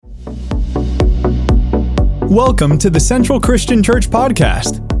Welcome to the Central Christian Church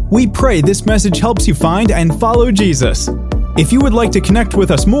podcast. We pray this message helps you find and follow Jesus. If you would like to connect with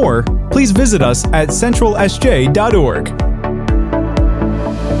us more, please visit us at centralsj.org.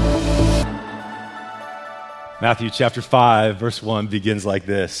 Matthew chapter 5, verse 1 begins like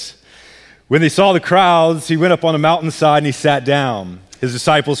this. When they saw the crowds, he went up on a mountainside and he sat down. His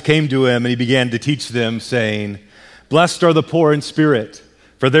disciples came to him and he began to teach them, saying, "Blessed are the poor in spirit,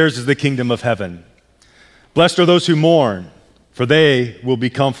 for theirs is the kingdom of heaven. Blessed are those who mourn, for they will be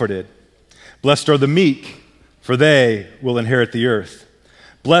comforted. Blessed are the meek, for they will inherit the earth.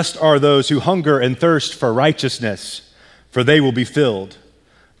 Blessed are those who hunger and thirst for righteousness, for they will be filled.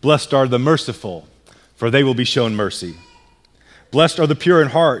 Blessed are the merciful, for they will be shown mercy. Blessed are the pure in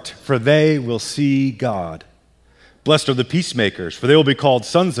heart, for they will see God. Blessed are the peacemakers, for they will be called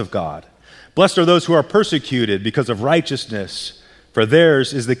sons of God. Blessed are those who are persecuted because of righteousness, for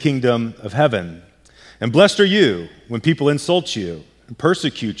theirs is the kingdom of heaven. And blessed are you when people insult you and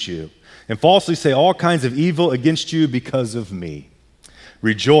persecute you and falsely say all kinds of evil against you because of me.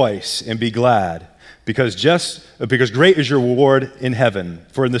 Rejoice and be glad, because great is your reward in heaven.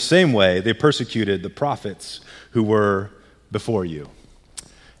 For in the same way they persecuted the prophets who were before you."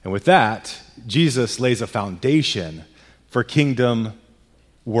 And with that, Jesus lays a foundation for kingdom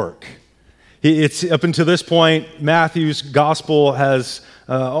work. It's up until this point, Matthew's gospel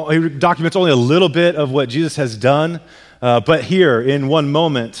he documents only a little bit of what Jesus has done, but here in one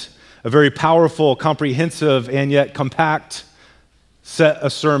moment, a very powerful, comprehensive, and yet compact set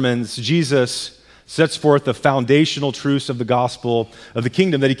of sermons, Jesus sets forth the foundational truths of the gospel of the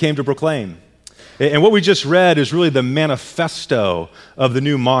kingdom that he came to proclaim. And what we just read is really the manifesto of the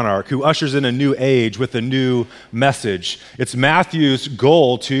new monarch who ushers in a new age with a new message. It's Matthew's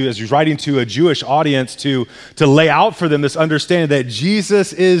goal to, as he's writing to a Jewish audience, to lay out for them this understanding that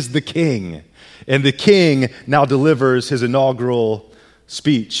Jesus is the king, and the king now delivers his inaugural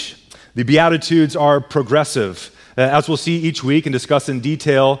speech. The Beatitudes are progressive. As we'll see each week and discuss in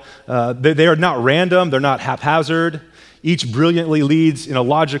detail, they are not random, they're not haphazard. Each brilliantly leads in a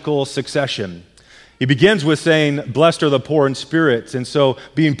logical succession. He begins with saying, "Blessed are the poor in spirit." And so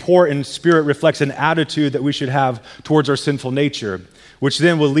being poor in spirit reflects an attitude that we should have towards our sinful nature, which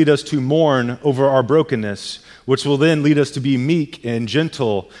then will lead us to mourn over our brokenness, which will then lead us to be meek and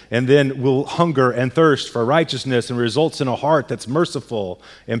gentle, and then will hunger and thirst for righteousness and results in a heart that's merciful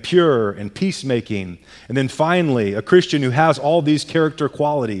and pure and peacemaking. And then finally, a Christian who has all these character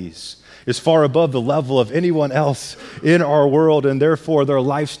qualities is far above the level of anyone else in our world, and therefore their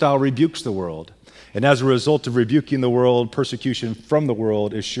lifestyle rebukes the world. And as a result of rebuking the world, persecution from the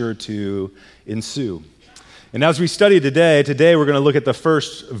world is sure to ensue. And as we study today we're going to look at the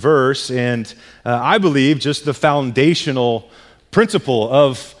first verse, and I believe just the foundational principle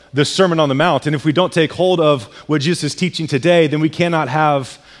of the Sermon on the Mount. And if we don't take hold of what Jesus is teaching today, then we cannot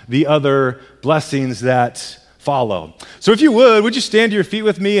have the other blessings that follow. So if you would you stand to your feet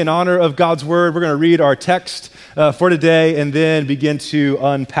with me in honor of God's word? We're going to read our text for today and then begin to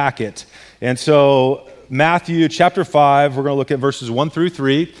unpack it. And so Matthew chapter 5, we're going to look at verses 1 through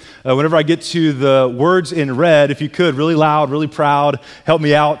 3. Whenever I get to the words in red, if you could, really loud, really proud, help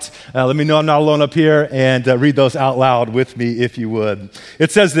me out. Let me know I'm not alone up here, and read those out loud with me if you would.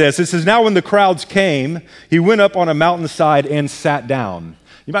 It says this. It says, "Now when the crowds came, he went up on a mountainside and sat down."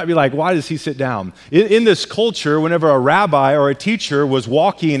 You might be like, why does he sit down? In this culture, whenever a rabbi or a teacher was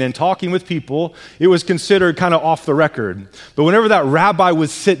walking and talking with people, it was considered kind of off the record. But whenever that rabbi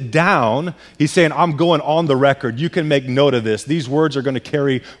would sit down, he's saying, "I'm going on the record. You can make note of this. These words are going to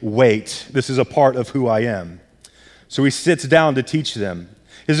carry weight. This is a part of who I am." So he sits down to teach them.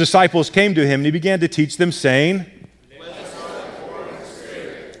 His disciples came to him and he began to teach them, saying,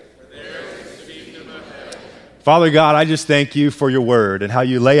 Father God, I just thank you for your word and how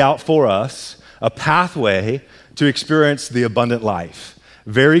you lay out for us a pathway to experience the abundant life.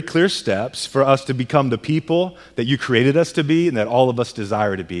 Very clear steps for us to become the people that you created us to be and that all of us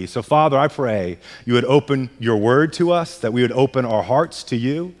desire to be. So Father, I pray you would open your word to us, that we would open our hearts to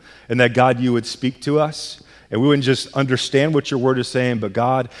you, and that God, you would speak to us. And we wouldn't just understand what your word is saying, but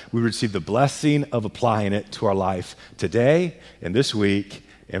God, we would receive the blessing of applying it to our life today and this week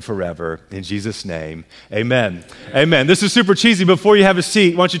and forever. In Jesus' name, amen. Amen. This is super cheesy. Before you have a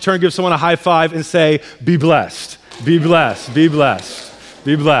seat, why don't you turn and give someone a high five and say, "Be blessed, be blessed, be blessed,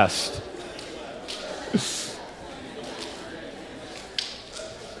 be blessed."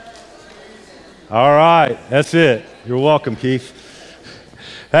 All right, that's it. You're welcome, Keith.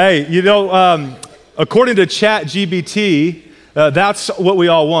 Hey, according to ChatGPT, that's what we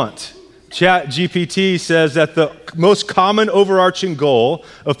all want. ChatGPT says that the most common overarching goal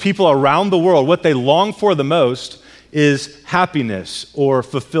of people around the world, what they long for the most, is happiness or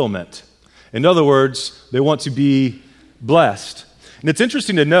fulfillment. In other words, they want to be blessed. And it's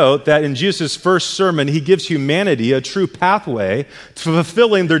interesting to note that in Jesus' first sermon, he gives humanity a true pathway to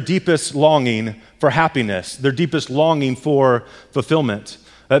fulfilling their deepest longing for happiness, their deepest longing for fulfillment.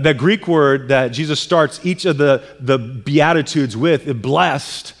 That Greek word that Jesus starts each of the Beatitudes with,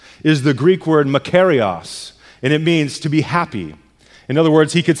 blessed, is the Greek word makarios, and it means to be happy. In other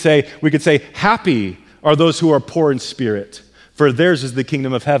words, we could say, happy are those who are poor in spirit, for theirs is the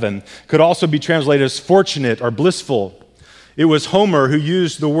kingdom of heaven. Could also be translated as fortunate or blissful. It was Homer who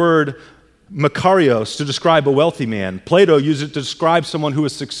used the word makarios to describe a wealthy man. Plato used it to describe someone who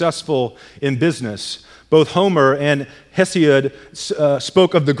was successful in business. Both Homer and Hesiod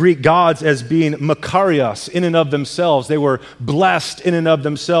spoke of the Greek gods as being makarios in and of themselves. They were blessed in and of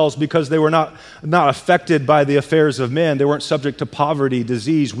themselves because they were not affected by the affairs of men. They weren't subject to poverty,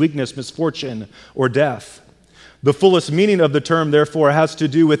 disease, weakness, misfortune, or death. The fullest meaning of the term, therefore, has to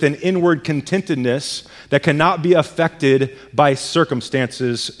do with an inward contentedness that cannot be affected by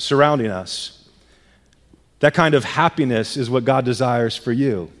circumstances surrounding us. That kind of happiness is what God desires for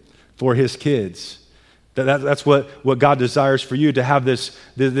you, for his kids. That's what God desires for you, to have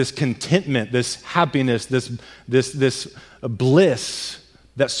this contentment, this happiness, this bliss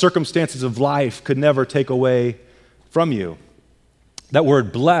that circumstances of life could never take away from you. That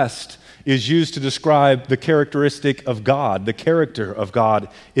word blessed is used to describe the characteristic of God, the character of God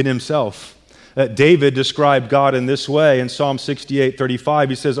in himself. David described God in this way in Psalm 68:35.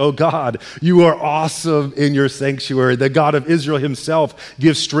 He says, "Oh God, you are awesome in your sanctuary. The God of Israel himself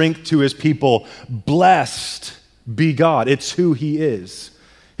gives strength to his people. Blessed be God." It's who he is.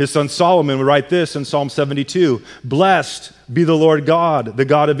 His son Solomon would write this in Psalm 72, "Blessed be the Lord God, the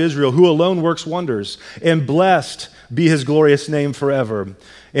God of Israel, who alone works wonders, and blessed be his glorious name forever.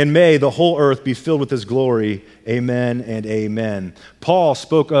 And may the whole earth be filled with his glory. Amen and amen." Paul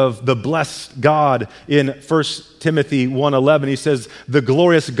spoke of the blessed God in 1 Timothy 1:11. He says, "The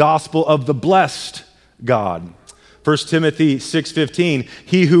glorious gospel of the blessed God." 1 Timothy 6:15,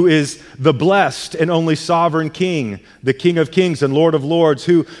 "He who is the blessed and only sovereign King, the King of kings and Lord of lords,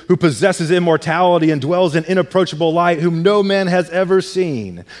 who possesses immortality and dwells in inapproachable light, whom no man has ever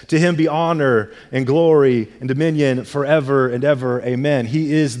seen. To him be honor and glory and dominion forever and ever. Amen."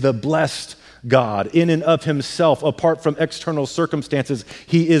 He is the blessed God in and of himself, apart from external circumstances.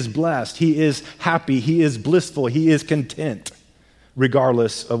 He is blessed. He is happy. He is blissful. He is content,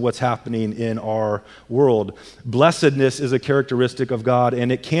 regardless of what's happening in our world. Blessedness is a characteristic of God,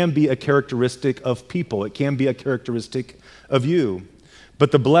 and it can be a characteristic of people. It can be a characteristic of you.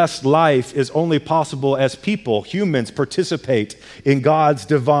 But the blessed life is only possible as people, humans, participate in God's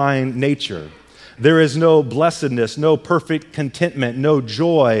divine nature. There is no blessedness, no perfect contentment, no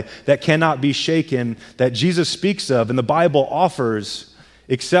joy that cannot be shaken that Jesus speaks of and the Bible offers,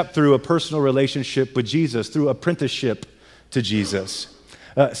 except through a personal relationship with Jesus, through apprenticeship to Jesus.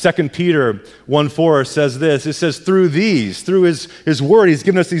 2 Peter 1:4 says this. It says, through his word, he's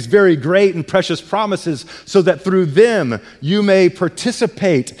given us these very great and precious promises so that through them you may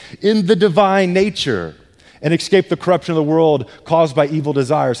participate in the divine nature and escape the corruption of the world caused by evil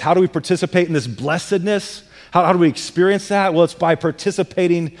desires. How do we participate in this blessedness? How do we experience that? Well, it's by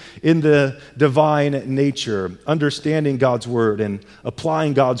participating in the divine nature. Understanding God's word and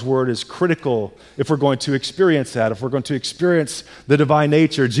applying God's word is critical if we're going to experience that, if we're going to experience the divine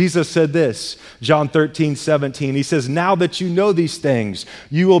nature. Jesus said this, John 13:17. He says, "Now that you know these things,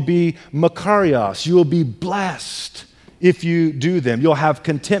 you will be makarios, you will be blessed if you do them. You'll have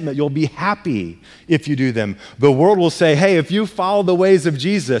contentment. You'll be happy if you do them." The world will say, hey, if you follow the ways of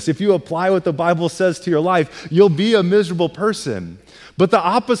Jesus, if you apply what the Bible says to your life, you'll be a miserable person. But the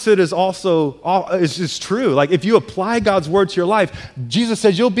opposite is also is true. Like if you apply God's word to your life, Jesus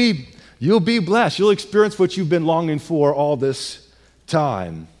says you'll be blessed. You'll experience what you've been longing for all this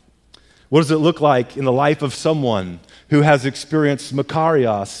time. What does it look like in the life of someone who has experienced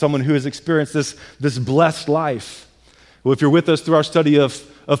makarios, someone who has experienced this blessed life? Well, if you're with us through our study of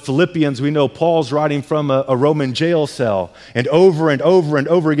Philippians, we know Paul's writing from a Roman jail cell. And over and over and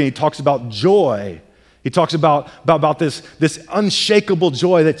over again, he talks about joy. He talks about this unshakable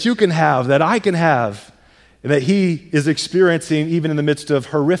joy that you can have, that I can have, and that he is experiencing even in the midst of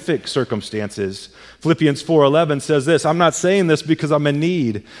horrific circumstances. Philippians 4:11 says this, "I'm not saying this because I'm in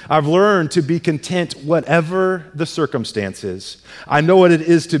need. I've learned to be content whatever the circumstances. I know what it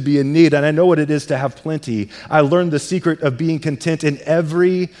is to be in need, and I know what it is to have plenty. I learned the secret of being content in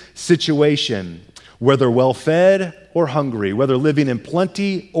every situation, whether well-fed or hungry, whether living in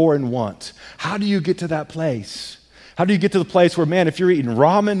plenty or in want. How do you get to that place? How do you get to the place where, man, if you're eating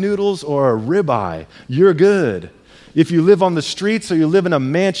ramen noodles or a ribeye, you're good? If you live on the streets or you live in a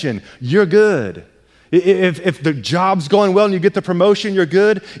mansion, you're good. If the job's going well and you get the promotion, you're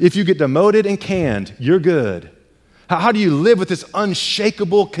good. If you get demoted and canned, you're good. How do you live with this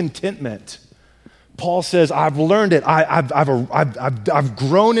unshakable contentment? Paul says, I've learned it. I've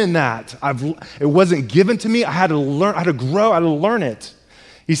grown in that. It wasn't given to me. I had to learn, I had to grow, I had to learn it.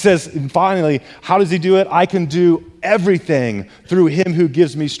 He says, and finally, how does he do it? I can do everything through him who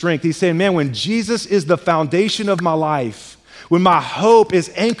gives me strength. He's saying, man, when Jesus is the foundation of my life, when my hope is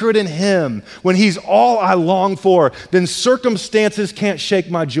anchored in him, when he's all I long for, then circumstances can't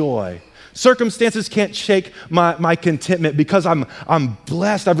shake my joy. Circumstances can't shake my contentment because I'm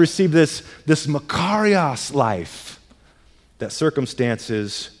blessed. I've received this Makarios life that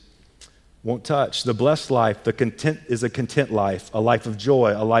circumstances won't touch. The blessed life, the content is a content life, a life of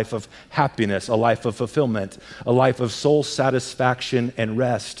joy, a life of happiness, a life of fulfillment, a life of soul satisfaction and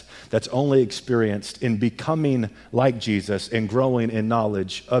rest that's only experienced in becoming like Jesus and growing in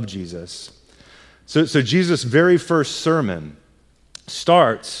knowledge of Jesus. So Jesus' very first sermon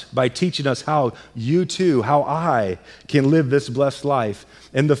starts by teaching us how you too, how I can live this blessed life.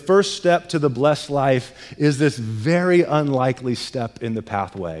 And the first step to the blessed life is this very unlikely step in the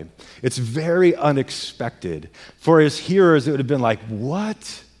pathway. It's very unexpected. For his hearers, it would have been like,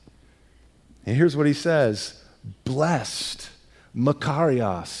 what? And here's what he says: blessed,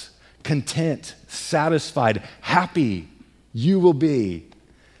 Makarios, content, satisfied, happy you will be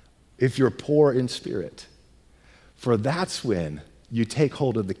if you're poor in spirit. For that's when you take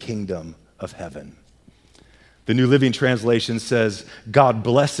hold of the kingdom of heaven. The New Living Translation says, God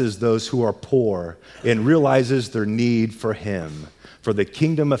blesses those who are poor and realizes their need for him, for the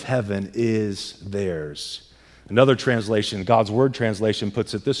kingdom of heaven is theirs. Another translation, God's Word translation,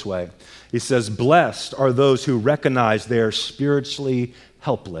 puts it this way. He says, blessed are those who recognize they are spiritually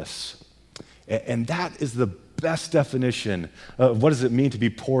helpless. And that is the best definition of what does it mean to be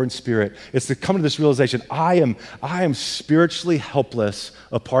poor in spirit. It's to come to this realization, I am spiritually helpless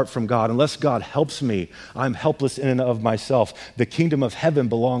apart from God. Unless God helps me, I'm helpless in and of myself. The kingdom of heaven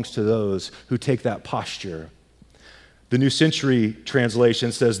belongs to those who take that posture. The New Century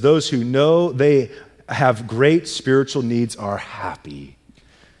Translation says, those who know they have great spiritual needs are happy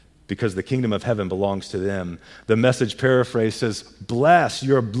because the kingdom of heaven belongs to them. The Message paraphrase says, blessed,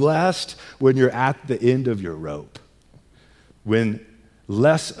 you're blessed when you're at the end of your rope. When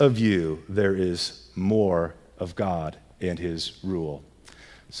less of you, there is more of God and his rule.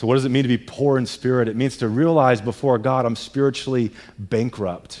 So what does it mean to be poor in spirit? It means to realize before God I'm spiritually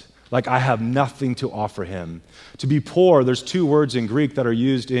bankrupt. Like I have nothing to offer him. To be poor, there's two words in Greek that are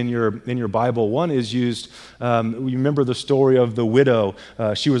used in your Bible. One is used, you remember the story of the widow.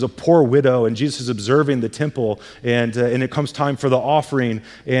 She was a poor widow, and Jesus is observing the temple, and it comes time for the offering,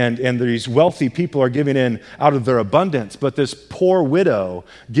 and these wealthy people are giving in out of their abundance, but this poor widow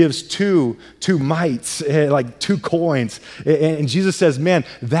gives two mites, like 2 coins, and Jesus says, man,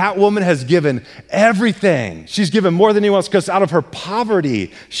 that woman has given everything. She's given more than anyone else because out of her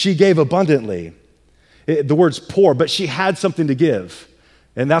poverty, she gave abundantly. The word's poor, but she had something to give.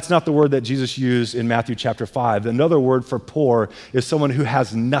 And that's not the word that Jesus used in Matthew chapter 5. Another word for poor is someone who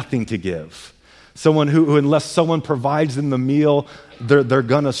has nothing to give. Someone who unless someone provides them the meal, they're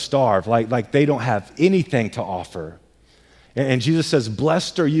gonna starve. Like they don't have anything to offer. And Jesus says,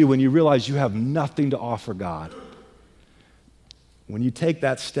 blessed are you when you realize you have nothing to offer God. When you take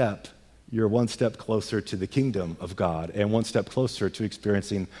that step, you're one step closer to the kingdom of God and one step closer to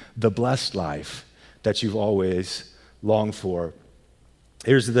experiencing the blessed life that you've always longed for.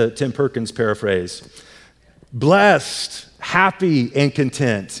 Here's the Tim Perkins paraphrase. Blessed, happy, and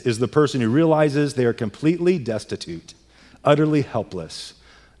content is the person who realizes they are completely destitute, utterly helpless,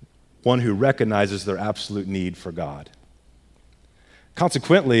 one who recognizes their absolute need for God.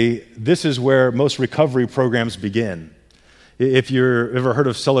 Consequently, this is where most recovery programs begin. If you've ever heard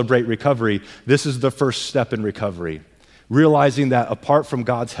of Celebrate Recovery, this is the first step in recovery, realizing that apart from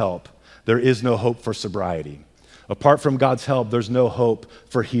God's help, there is no hope for sobriety. Apart from God's help, there's no hope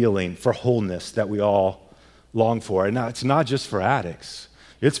for healing, for wholeness that we all long for. And now it's not just for addicts,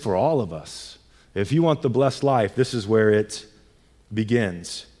 it's for all of us. If you want the blessed life, this is where it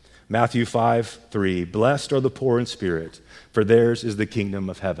begins. Matthew 5:3, blessed are the poor in spirit, for theirs is the kingdom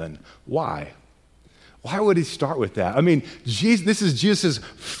of heaven. Why? Why would he start with that? I mean, this is Jesus'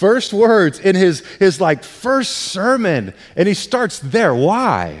 first words in his first sermon, and he starts there.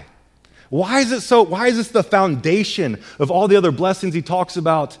 Why? Why is this the foundation of all the other blessings he talks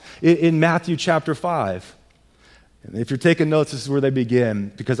about in Matthew chapter 5? And if you're taking notes, this is where they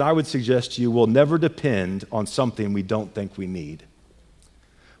begin, because I would suggest to you we'll never depend on something we don't think we need.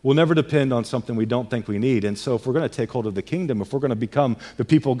 We'll never depend on something we don't think we need. And so if we're going to take hold of the kingdom, if we're going to become the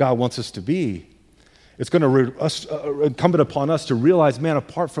people God wants us to be, it's going to incumbent upon us to realize, man,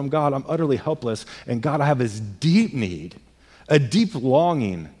 apart from God, I'm utterly helpless. And God, I have this deep need, a deep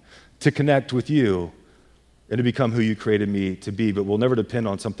longing to connect with you and to become who you created me to be. But we'll never depend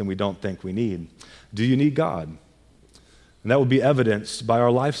on something we don't think we need. Do you need God? And that will be evidenced by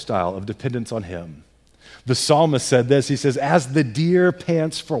our lifestyle of dependence on him. The psalmist said this, he says, as the deer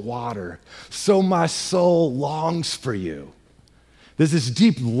pants for water, so my soul longs for you. There's this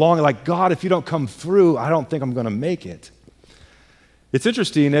deep longing, like, God, if you don't come through, I don't think I'm going to make it. It's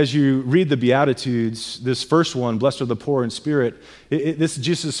interesting, as you read the Beatitudes, this first one, blessed are the poor in spirit, this is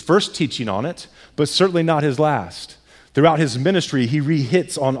Jesus' first teaching on it, but certainly not his last. Throughout his ministry, he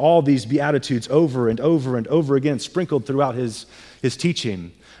re-hits on all these Beatitudes over and over and over again, sprinkled throughout his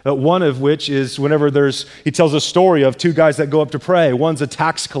teaching. One of which is whenever he tells a story of two guys that go up to pray. One's a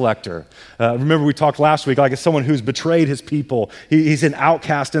tax collector. Remember we talked last week, like it's someone who's betrayed his people. He's an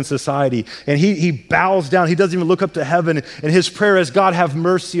outcast in society. And he bows down. He doesn't even look up to heaven. And his prayer is, God, have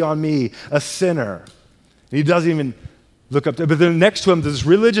mercy on me, a sinner. And he doesn't even look up to, but then next to him, there's this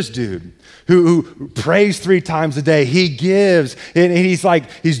religious dude who prays 3 times a day. He gives, and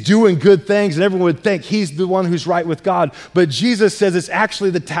he's doing good things, and everyone would think he's the one who's right with God. But Jesus says it's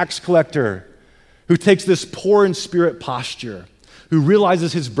actually the tax collector who takes this poor in spirit posture, who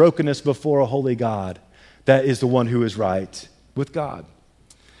realizes his brokenness before a holy God, that is the one who is right with God.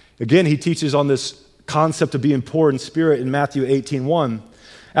 Again, he teaches on this concept of being poor in spirit in Matthew 18:1.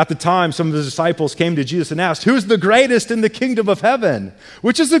 At the time, some of the disciples came to Jesus and asked, who's the greatest in the kingdom of heaven?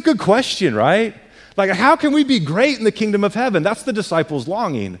 Which is a good question, right? Like, how can we be great in the kingdom of heaven? That's the disciples'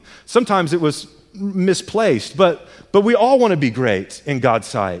 longing. Sometimes it was misplaced, but we all want to be great in God's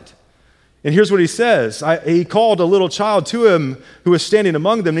sight. And here's what he says. He called a little child to him who was standing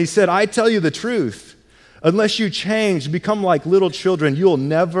among them, and he said, I tell you the truth. Unless you change, become like little children, you'll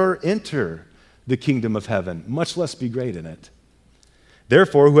never enter the kingdom of heaven, much less be great in it.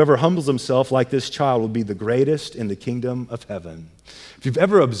 Therefore, whoever humbles himself like this child will be the greatest in the kingdom of heaven. If you've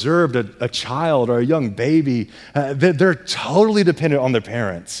ever observed a child or a young baby, they're totally dependent on their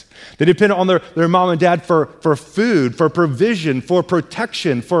parents. They depend on their mom and dad for food, for provision, for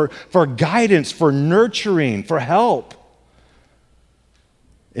protection, for guidance, for nurturing, for help.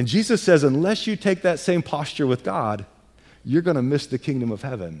 And Jesus says, unless you take that same posture with God, you're going to miss the kingdom of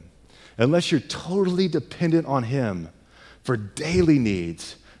heaven. Unless you're totally dependent on him for daily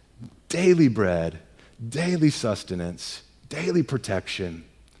needs, daily bread, daily sustenance, daily protection.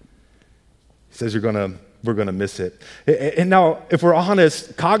 He says we're going to miss it. And now, if we're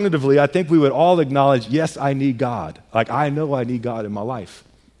honest, cognitively, I think we would all acknowledge, yes, I need God. Like, I know I need God in my life.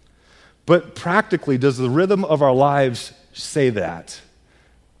 But practically, does the rhythm of our lives say that?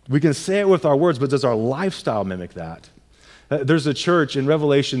 We can say it with our words, but does our lifestyle mimic that? There's a church in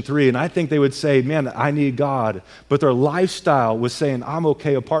Revelation 3, and I think they would say, man, I need God. But their lifestyle was saying, I'm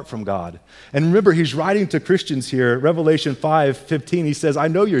okay apart from God. And remember, he's writing to Christians here. Revelation 5:15, he says, I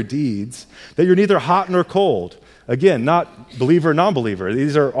know your deeds, that you're neither hot nor cold. Again, not believer, non-believer.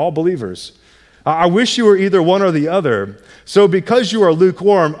 These are all believers. I wish you were either one or the other. So because you are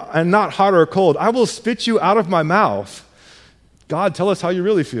lukewarm and not hot or cold, I will spit you out of my mouth. God, tell us how you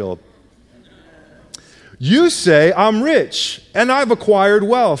really feel. You say, I'm rich, and I've acquired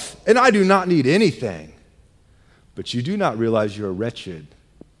wealth, and I do not need anything. But you do not realize you are wretched,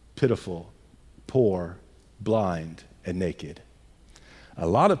 pitiful, poor, blind, and naked. A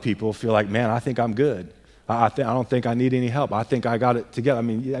lot of people feel like, man, I think I'm good. I don't think I need any help. I think I got it together. I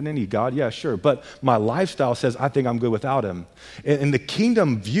mean, I need God, yeah, sure. But my lifestyle says I think I'm good without him. And the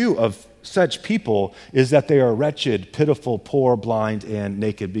kingdom view of such people is that they are wretched, pitiful, poor, blind, and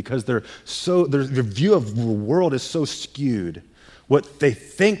naked because their view of the world is so skewed. What they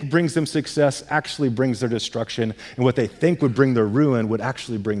think brings them success actually brings their destruction, and what they think would bring their ruin would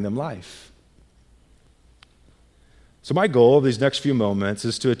actually bring them life. So my goal of these next few moments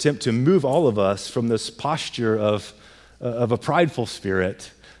is to attempt to move all of us from this posture of a prideful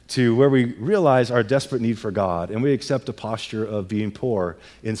spirit to where we realize our desperate need for God, and we accept a posture of being poor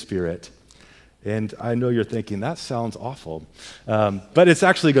in spirit. And I know you're thinking, that sounds awful, but it's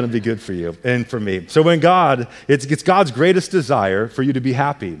actually going to be good for you and for me. So when it's God's greatest desire for you to be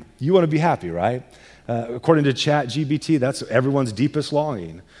happy. You want to be happy, right? According to ChatGPT, that's everyone's deepest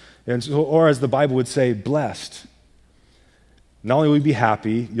longing. And so, or as the Bible would say, blessed. Not only will you be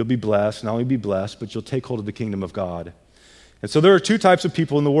happy, you'll be blessed. Not only be blessed, but you'll take hold of the kingdom of God. And so there are two types of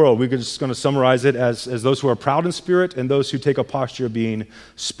people in the world. We're just going to summarize it as those who are proud in spirit and those who take a posture of being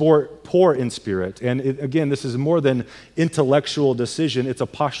poor in spirit. And again, this is more than intellectual decision. It's a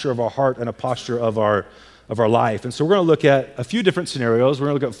posture of our heart and a posture of our life. And so we're going to look at a few different scenarios. We're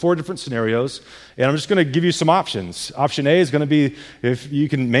going to look at 4 different scenarios, and I'm just going to give you some options. Option A is going to be if you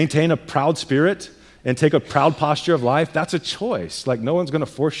can maintain a proud spirit and take a proud posture of life. That's a choice. Like, no one's going to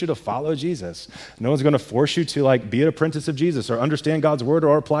force you to follow Jesus. No one's going to force you to be an apprentice of Jesus or understand God's word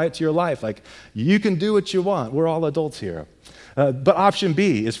or apply it to your life. Like, you can do what you want. We're all adults here. But option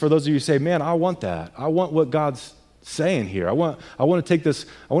B is for those of you who say, man, I want that. I want what God's saying here. I want to take this,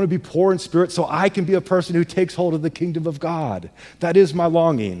 I want to be poor in spirit so I can be a person who takes hold of the kingdom of God. That is my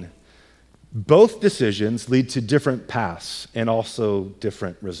longing. Both decisions lead to different paths and also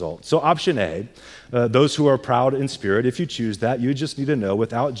different results. So option A, those who are proud in spirit, if you choose that, you just need to know,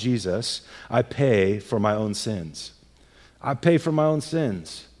 without Jesus, I pay for my own sins. I pay for my own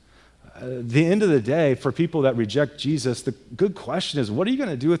sins. The end of the day, for people that reject Jesus, the good question is, what are you going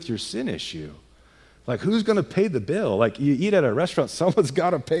to do with your sin issue? Like, who's going to pay the bill? Like, you eat at a restaurant, someone's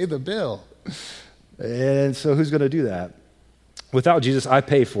got to pay the bill. And so who's going to do that? Without Jesus, I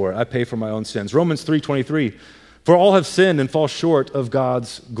pay for it. I pay for my own sins. Romans 3:23, for all have sinned and fall short of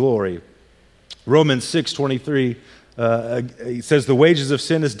God's glory. Romans 6:23 says the wages of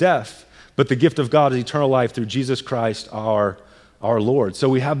sin is death, but the gift of God is eternal life through Jesus Christ our Lord. So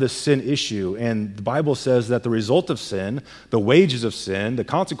we have this sin issue, and the Bible says that the result of sin, the wages of sin, the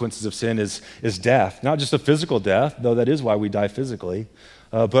consequences of sin is death. Not just a physical death, though that is why we die physically,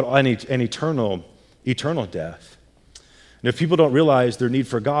 but an eternal death. And if people don't realize their need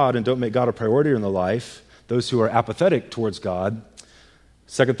for God and don't make God a priority in their life, those who are apathetic towards God,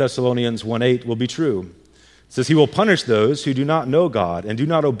 2 Thessalonians 1:8 will be true. It says, he will punish those who do not know God and do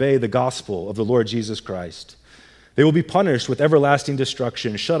not obey the gospel of the Lord Jesus Christ. They will be punished with everlasting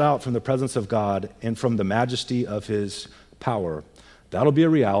destruction, shut out from the presence of God and from the majesty of his power. That'll be a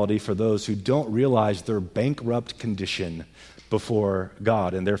reality for those who don't realize their bankrupt condition before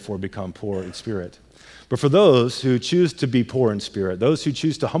God and therefore become poor in spirit. But for those who choose to be poor in spirit, those who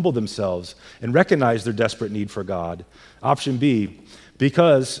choose to humble themselves and recognize their desperate need for God, option B,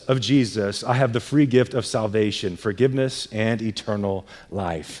 because of Jesus, I have the free gift of salvation, forgiveness, and eternal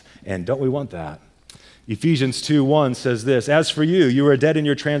life. And don't we want that? Ephesians 2:1 says this, as for you, you were dead in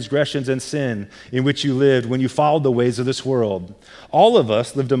your transgressions and sin in which you lived when you followed the ways of this world. All of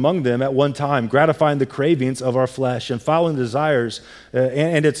us lived among them at one time, gratifying the cravings of our flesh and following the desires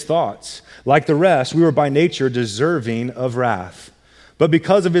and its thoughts. Like the rest, we were by nature deserving of wrath. But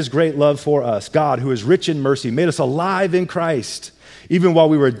because of his great love for us, God, who is rich in mercy, made us alive in Christ, even while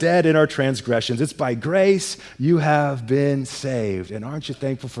we were dead in our transgressions. It's by grace you have been saved. And aren't you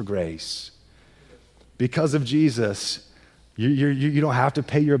thankful for grace? Because of Jesus, you don't have to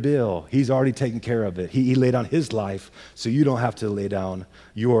pay your bill. He's already taken care of it. He laid down his life, so you don't have to lay down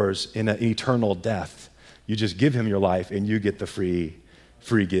yours in an eternal death. You just give him your life, and you get the free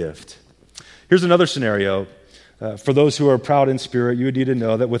gift. Here's another scenario. For those who are proud in spirit, you would need to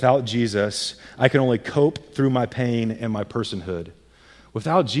know that without Jesus, I can only cope through my pain and my personhood.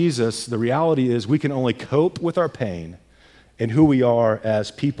 Without Jesus, the reality is we can only cope with our pain and who we are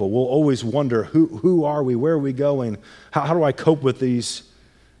as people. We'll always wonder, who are we? Where are we going? How do I cope with these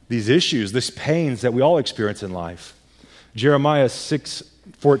issues, these pains that we all experience in life? Jeremiah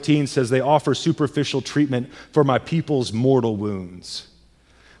 6:14 says, they offer superficial treatment for my people's mortal wounds.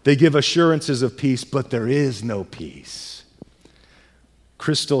 They give assurances of peace, but there is no peace.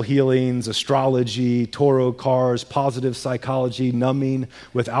 Crystal healings, astrology, tarot cards, positive psychology, numbing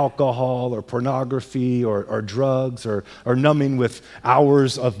with alcohol or pornography or drugs or numbing with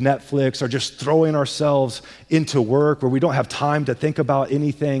hours of Netflix or just throwing ourselves into work where we don't have time to think about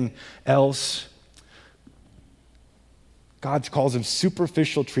anything else. God calls them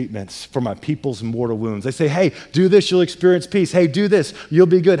superficial treatments for my people's mortal wounds. They say, hey, do this, you'll experience peace. Hey, do this, you'll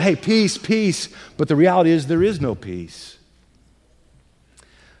be good. Hey, peace, peace. But the reality is there is no peace.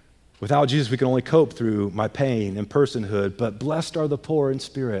 Without Jesus, we can only cope through my pain and personhood, but blessed are the poor in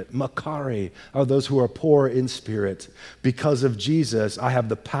spirit. Makari are those who are poor in spirit. Because of Jesus, I have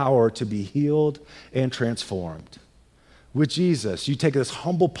the power to be healed and transformed. With Jesus, you take this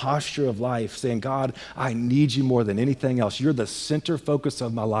humble posture of life saying, God, I need you more than anything else. You're the center focus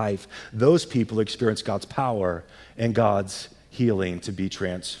of my life. Those people experience God's power and God's healing to be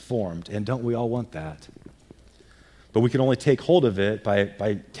transformed. And don't we all want that? But we can only take hold of it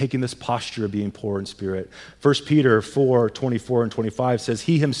by taking this posture of being poor in spirit. 1 Peter 4:24 and 25 says,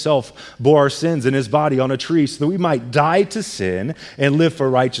 he himself bore our sins in his body on a tree so that we might die to sin and live for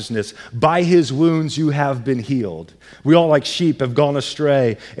righteousness. By his wounds you have been healed. We all like sheep have gone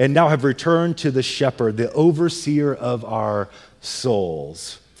astray and now have returned to the shepherd, the overseer of our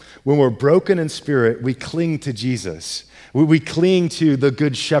souls. When we're broken in spirit, we cling to Jesus. We cling to the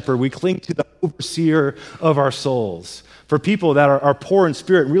good shepherd. We cling to the overseer of our souls. For people that are poor in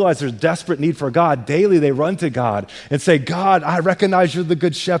spirit and realize there's desperate need for God, daily they run to God and say, God, I recognize you're the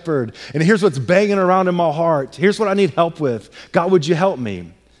good shepherd. And here's what's banging around in my heart. Here's what I need help with. God, would you help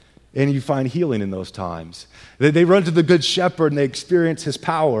me? And you find healing in those times. They run to the good shepherd and they experience his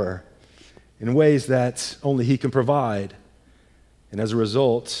power in ways that only he can provide. And as a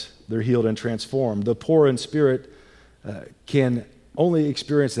result, they're healed and transformed. The poor in spirit can only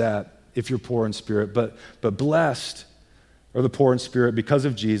experience that if you're poor in spirit, but blessed are the poor in spirit because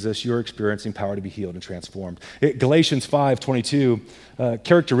of Jesus. You're experiencing power to be healed and transformed. Galatians 5:22,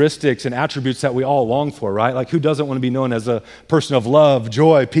 characteristics and attributes that we all long for, right? Like who doesn't want to be known as a person of love,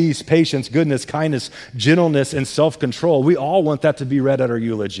 joy, peace, patience, goodness, kindness, gentleness, and self-control? We all want that to be read at our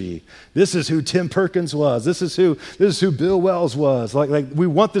eulogy. This is who Tim Perkins was. This is who Bill Wells was. Like we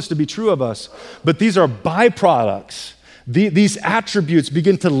want this to be true of us, but these are byproducts. These attributes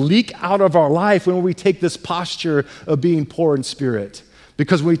begin to leak out of our life when we take this posture of being poor in spirit.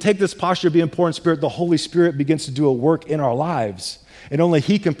 Because when we take this posture of being poor in spirit, the Holy Spirit begins to do a work in our lives. And only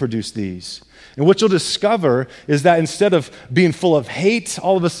he can produce these. And what you'll discover is that instead of being full of hate,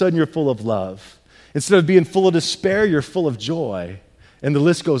 all of a sudden you're full of love. Instead of being full of despair, you're full of joy. And the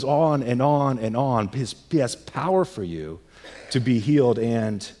list goes on and on and on. He has power for you to be healed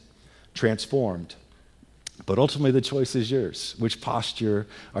and transformed. But ultimately, the choice is yours. Which posture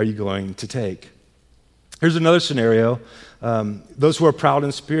are you going to take? Here's another scenario. Those who are proud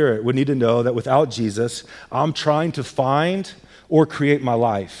in spirit would need to know that without Jesus, I'm trying to find or create my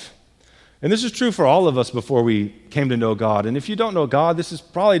life. And this is true for all of us before we came to know God. And if you don't know God, this is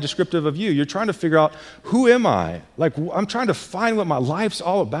probably descriptive of you. You're trying to figure out, who am I? Like, I'm trying to find what my life's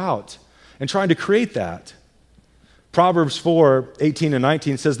all about and trying to create that. Proverbs 4:18 and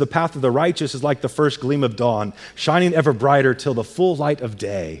 19 says, the path of the righteous is like the first gleam of dawn, shining ever brighter till the full light of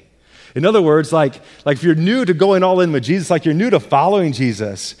day. In other words, like if you're new to going all in with Jesus, like you're new to following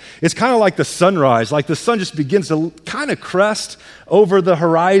Jesus, it's kind of like the sunrise. Like the sun just begins to kind of crest over the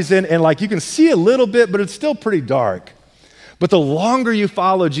horizon and like you can see a little bit, but it's still pretty dark. But the longer you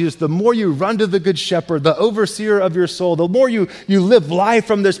follow Jesus, the more you run to the good shepherd, the overseer of your soul, the more you live life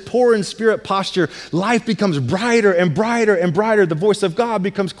from this poor in spirit posture, life becomes brighter and brighter and brighter. The voice of God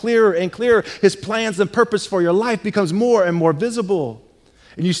becomes clearer and clearer. His plans and purpose for your life becomes more and more visible.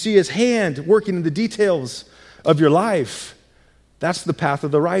 And you see his hand working in the details of your life. That's the path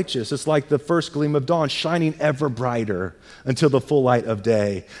of the righteous. It's like the first gleam of dawn, shining ever brighter until the full light of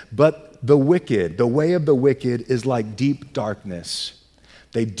day. But the wicked, the way of the wicked is like deep darkness.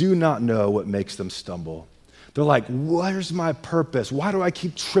 They do not know what makes them stumble. They're like, where's my purpose? Why do I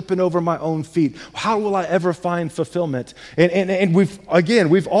keep tripping over my own feet? How will I ever find fulfillment? And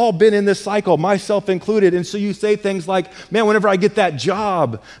we've all been in this cycle, myself included. And so you say things like, man, whenever I get that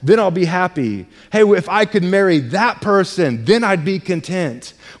job, then I'll be happy. Hey, if I could marry that person, then I'd be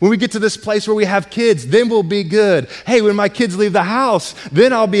content. When we get to this place where we have kids, then we'll be good. Hey, when my kids leave the house,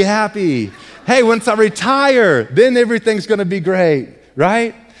 then I'll be happy. Hey, once I retire, then everything's going to be great,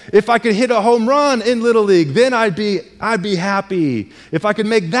 right? If I could hit a home run in Little League, then I'd be happy. If I could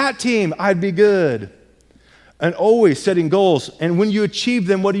make that team, I'd be good. And always setting goals. And when you achieve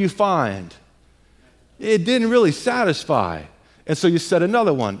them, what do you find? It didn't really satisfy. And so you set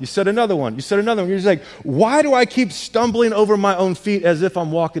another one, you set another one, you set another one. You're just like, why do I keep stumbling over my own feet as if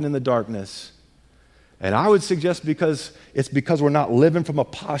I'm walking in the darkness? And I would suggest because we're not living from a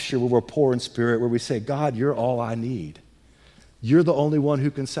posture where we're poor in spirit, where we say, God, you're all I need. You're the only one who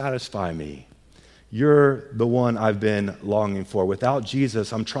can satisfy me. You're the one I've been longing for. Without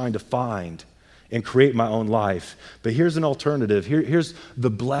Jesus, I'm trying to find and create my own life. But here's an alternative. Here's the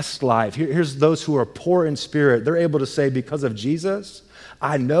blessed life. Here's those who are poor in spirit. They're able to say, because of Jesus,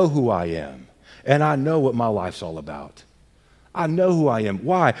 I know who I am, and I know what my life's all about. I know who I am.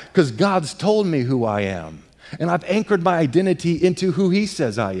 Why? Because God's told me who I am, and I've anchored my identity into who he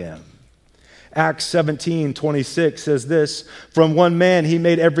says I am. Acts 17:26 says this, from one man he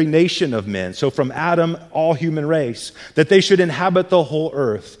made every nation of men, so from Adam, all human race, that they should inhabit the whole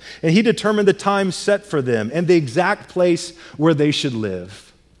earth. And he determined the time set for them and the exact place where they should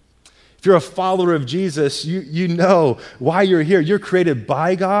live. If you're a follower of Jesus, you know why you're here. You're created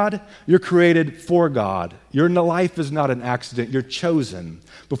by God. You're created for God. Your life is not an accident. You're chosen.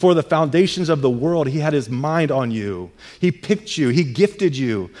 Before the foundations of the world, he had his mind on you. He picked you. He gifted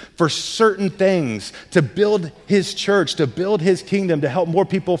you for certain things to build his church, to build his kingdom, to help more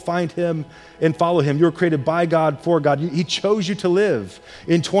people find him and follow him. You were created by God, for God. He chose you to live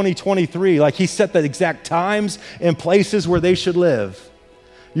in 2023. Like he set the exact times and places where they should live.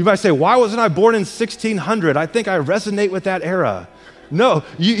 You might say, why wasn't I born in 1600? I think I resonate with that era. No,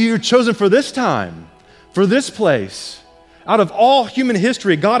 you're chosen for this time, for this place. Out of all human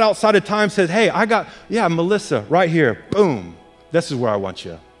history, God outside of time says, hey, Melissa, right here, boom, this is where I want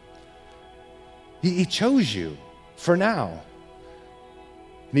you. He chose you for now.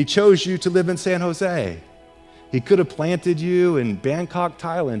 And he chose you to live in San Jose. He could have planted you in Bangkok,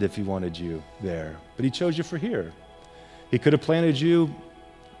 Thailand if he wanted you there, but he chose you for here. He could have planted you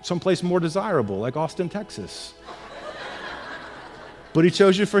someplace more desirable, like Austin, Texas. But he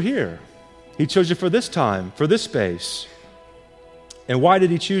chose you for here. He chose you for this time, for this space. And why did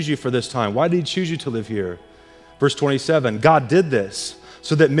he choose you for this time? Why did he choose you to live here? Verse 27, God did this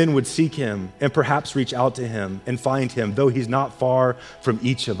so that men would seek him and perhaps reach out to him and find him, though he's not far from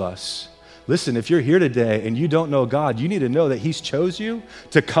each of us. Listen, if you're here today and you don't know God, you need to know that he's chose you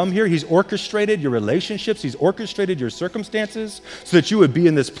to come here. He's orchestrated your relationships. He's orchestrated your circumstances so that you would be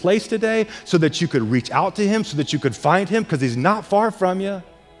in this place today, so that you could reach out to him, so that you could find him, because he's not far from you.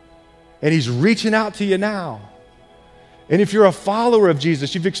 And he's reaching out to you now. And if you're a follower of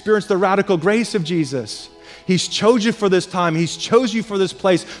Jesus, you've experienced the radical grace of Jesus. He's chose you for this time. He's chose you for this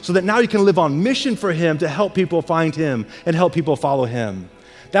place so that now you can live on mission for him to help people find him and help people follow him.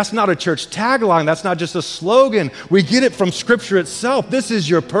 That's not a church tagline. That's not just a slogan. We get it from Scripture itself. This is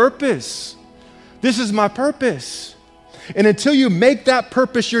your purpose. This is my purpose. And until you make that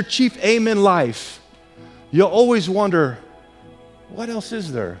purpose your chief aim in life, you'll always wonder, what else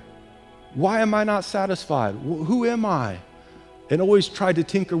is there? Why am I not satisfied? Who am I? And always try to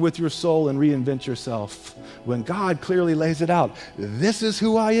tinker with your soul and reinvent yourself when God clearly lays it out. This is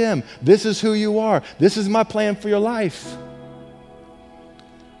who I am. This is who you are. This is my plan for your life.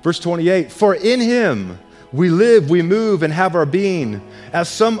 Verse 28, for in him we live, we move, and have our being. As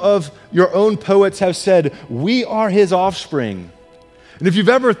some of your own poets have said, we are his offspring. And if you've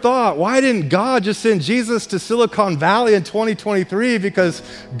ever thought, why didn't God just send Jesus to Silicon Valley in 2023? Because,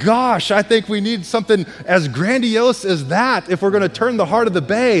 gosh, I think we need something as grandiose as that if we're going to turn the heart of the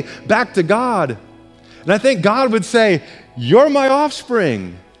Bay back to God. And I think God would say, you're my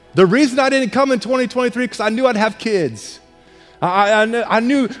offspring. The reason I didn't come in 2023 because I knew I'd have kids. I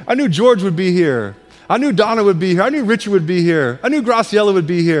knew George would be here. I knew Donna would be here. I knew Richard would be here. I knew Graciela would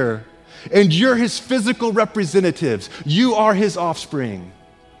be here. And you're his physical representatives. You are his offspring.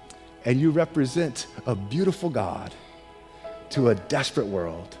 And you represent a beautiful God to a desperate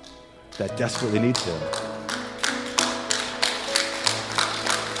world that desperately needs him.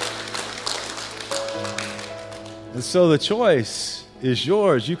 And so the choice is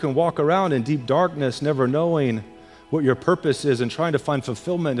yours. You can walk around in deep darkness, never knowing what your purpose is and trying to find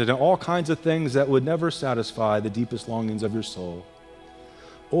fulfillment in all kinds of things that would never satisfy the deepest longings of your soul.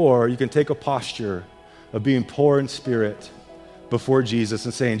 Or you can take a posture of being poor in spirit before Jesus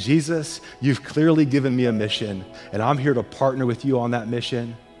and saying, Jesus, you've clearly given me a mission, and I'm here to partner with you on that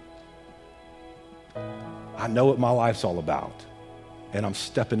mission. I know what my life's all about, and I'm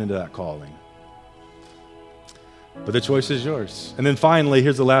stepping into that calling. But the choice is yours. And then finally,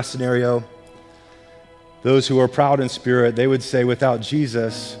 here's the last scenario. Those who are proud in spirit, they would say, without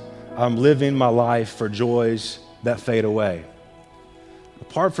Jesus, I'm living my life for joys that fade away.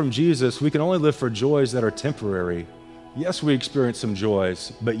 Apart from Jesus, we can only live for joys that are temporary. Yes, we experience some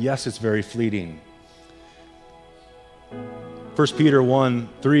joys, but yes, it's very fleeting. 1 Peter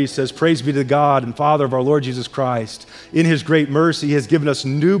 1:3 says, praise be to God and Father of our Lord Jesus Christ. In his great mercy, he has given us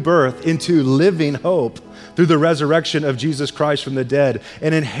new birth into living hope through the resurrection of Jesus Christ from the dead,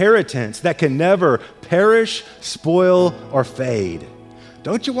 an inheritance that can never perish, spoil, or fade.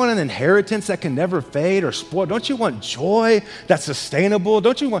 Don't you want an inheritance that can never fade or spoil? Don't you want joy that's sustainable?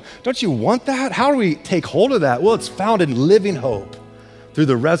 Don't you want that? How do we take hold of that? Well, it's found in living hope through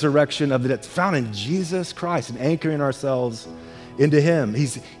the resurrection of it's found in Jesus Christ and anchoring ourselves into him.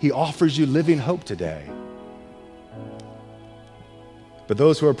 He offers you living hope today. But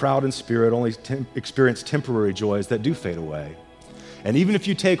those who are proud in spirit only experience temporary joys that do fade away. And even if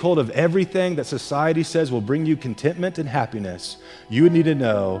you take hold of everything that society says will bring you contentment and happiness, you would need to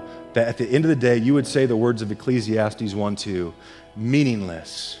know that at the end of the day, you would say the words of Ecclesiastes 1:2,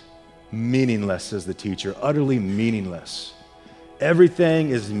 meaningless, meaningless, says the teacher, utterly meaningless. everything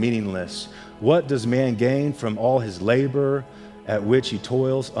is meaningless. What does man gain from all his labor at which he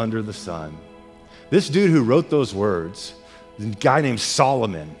toils under the sun? This dude who wrote those words, a guy named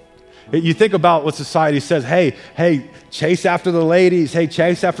Solomon. You think about what society says, hey, chase after the ladies, hey,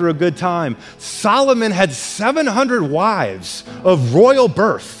 chase after a good time. Solomon had 700 wives of royal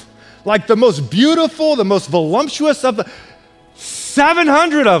birth, like the most beautiful, the most voluptuous of the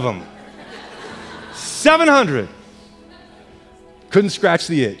 700 of them. 700. Couldn't scratch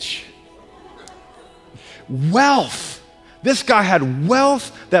the itch. Wealth. This guy had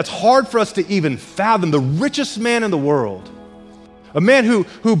wealth that's hard for us to even fathom. The richest man in the world. A man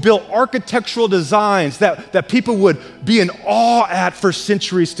who built architectural designs that people would be in awe at for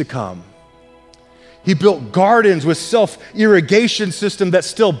centuries to come. He built gardens with self-irrigation system that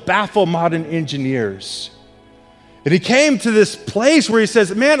still baffle modern engineers. And he came to this place where he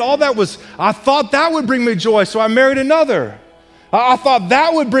says, man, I thought that would bring me joy, so I married another. I thought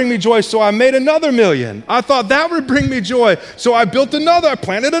that would bring me joy, so I made another million. I thought that would bring me joy, so I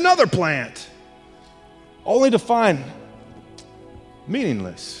planted another plant. Only to find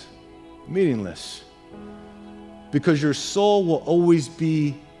meaningless. Because your soul will always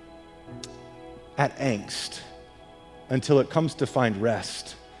be at angst until it comes to find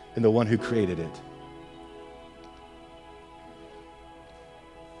rest in the one who created it.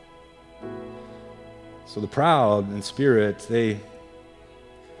 So the proud in spirit, they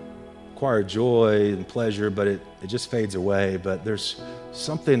acquire joy and pleasure, but it just fades away. But there's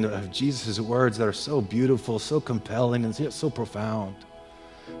something of Jesus' words that are so beautiful, so compelling, and yet so profound.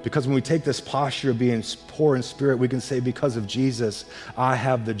 Because when we take this posture of being poor in spirit, we can say, because of Jesus, I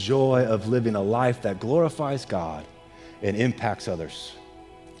have the joy of living a life that glorifies God and impacts others.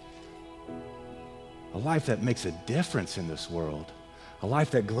 A life that makes a difference in this world. A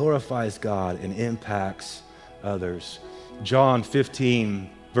life that glorifies God and impacts others. John 15,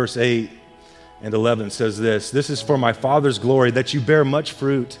 verse 8 and 11 says this, "This is for my Father's glory, that you bear much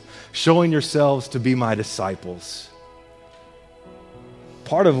fruit, showing yourselves to be my disciples."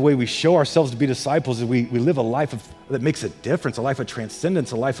 Part of the way we show ourselves to be disciples is we live a life that makes a difference, a life of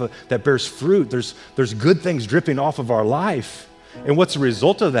transcendence, a life that bears fruit. There's good things dripping off of our life. And what's the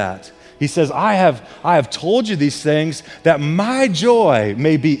result of that? He says, I have told you these things that my joy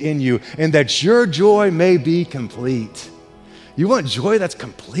may be in you and that your joy may be complete. You want joy that's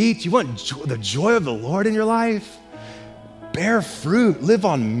complete? You want the joy of the Lord in your life? Bear fruit, live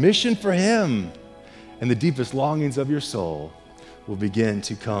on mission for Him, and the deepest longings of your soul will begin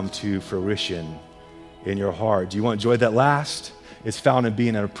to come to fruition in your heart. Do you want joy that lasts? It's found in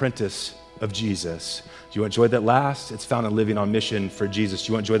being an apprentice of Jesus. Do you want joy that lasts? It's found in living on mission for Jesus.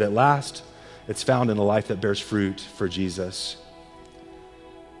 Do you want joy that lasts? It's found in a life that bears fruit for Jesus.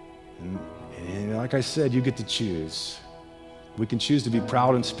 And like I said, you get to choose. We can choose to be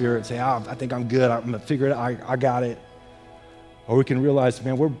proud in spirit and say, I think I'm good. I'm going to figure it out. I got it. Or we can realize,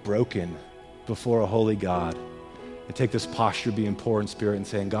 man, we're broken before a holy God. And take this posture of being poor in spirit and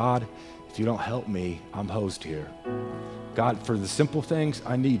saying, God, if you don't help me, I'm hosed here. God, for the simple things,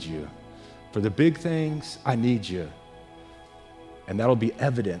 I need you. For the big things, I need you. And that'll be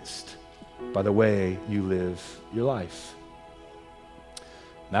evidenced by the way you live your life.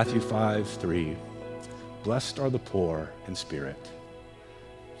 Matthew 5:3, blessed are the poor in spirit,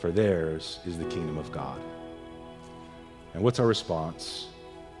 for theirs is the kingdom of God. And what's our response?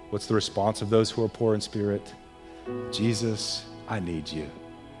 What's the response of those who are poor in spirit? Jesus, I need you.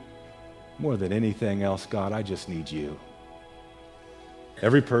 More than anything else, God, I just need you.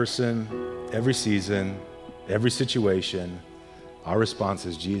 Every person, every season, every situation, our response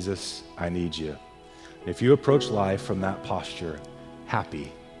is, Jesus, I need you. If you approach life from that posture,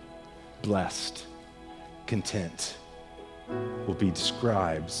 happy, blessed, content, will be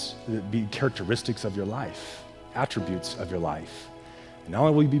characteristics of your life, attributes of your life. And not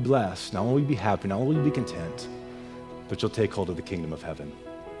only will you be blessed, not only will you be happy, not only will you be content, but you'll take hold of the kingdom of heaven.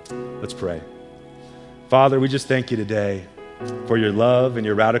 Let's pray. Father, we just thank you today for your love and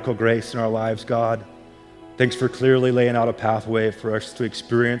your radical grace in our lives, God. Thanks for clearly laying out a pathway for us to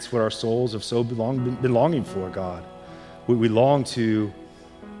experience what our souls have so been longing for, God. We long to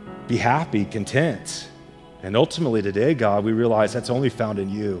be happy, content. And ultimately today, God, we realize that's only found in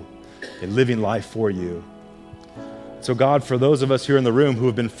you and living life for you. So God, for those of us here in the room who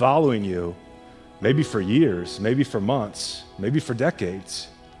have been following you, maybe for years, maybe for months, maybe for decades,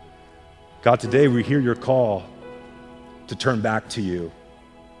 God, today we hear your call to turn back to you.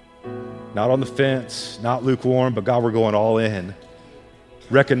 Not on the fence, not lukewarm, but God, we're going all in.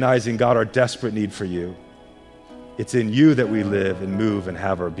 Recognizing, God, our desperate need for you. It's in you that we live and move and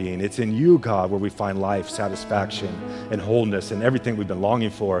have our being. It's in you, God, where we find life, satisfaction, and wholeness, and everything we've been longing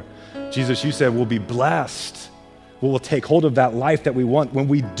for. Jesus, you said we'll be blessed. We'll take hold of that life that we want when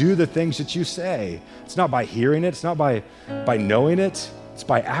we do the things that you say. It's not by hearing it. It's not by knowing it. It's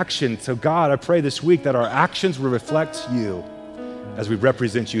by action. So God, I pray this week that our actions will reflect you as we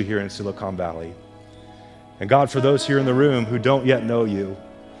represent you here in Silicon Valley. And God, for those here in the room who don't yet know you,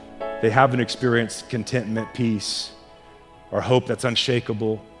 they haven't experienced contentment, peace, or hope that's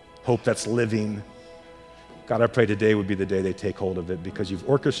unshakable, hope that's living. God, I pray today would be the day they take hold of it because you've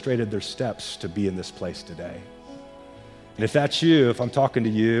orchestrated their steps to be in this place today. And if that's you, if I'm talking to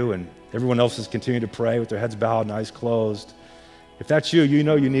you and everyone else is continuing to pray with their heads bowed and eyes closed, if that's you, you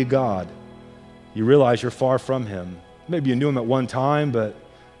know you need God. You realize you're far from him. Maybe you knew him at one time, but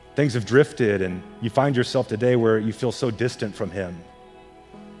things have drifted and you find yourself today where you feel so distant from him.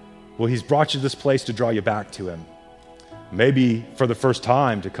 Well, he's brought you to this place to draw you back to him. Maybe for the first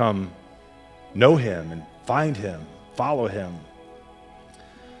time to come know him and find him, follow him.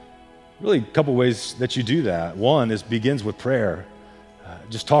 Really, a couple ways that you do that. One begins with prayer.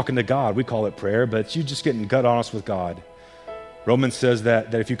 Just talking to God. We call it prayer, but it's you just getting gut honest with God. Romans says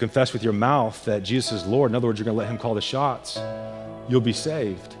that if you confess with your mouth that Jesus is Lord, in other words, you're going to let him call the shots, you'll be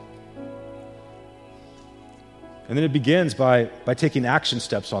saved. And then it begins by taking action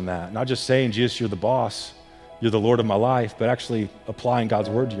steps on that. Not just saying, Jesus, you're the boss, you're the Lord of my life, but actually applying God's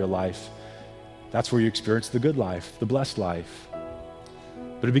word to your life. That's where you experience the good life, the blessed life.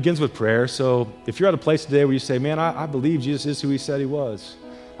 But it begins with prayer. So if you're at a place today where you say, man, I believe Jesus is who he said he was.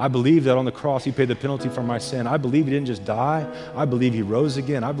 I believe that on the cross he paid the penalty for my sin. I believe he didn't just die. I believe he rose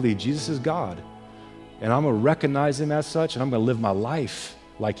again. I believe Jesus is God. And I'm going to recognize him as such, and I'm going to live my life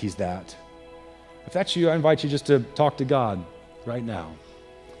like he's that. If that's you, I invite you just to talk to God right now.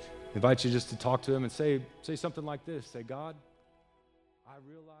 I invite you just to talk to him and say something like this. Say, God, I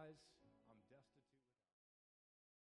realize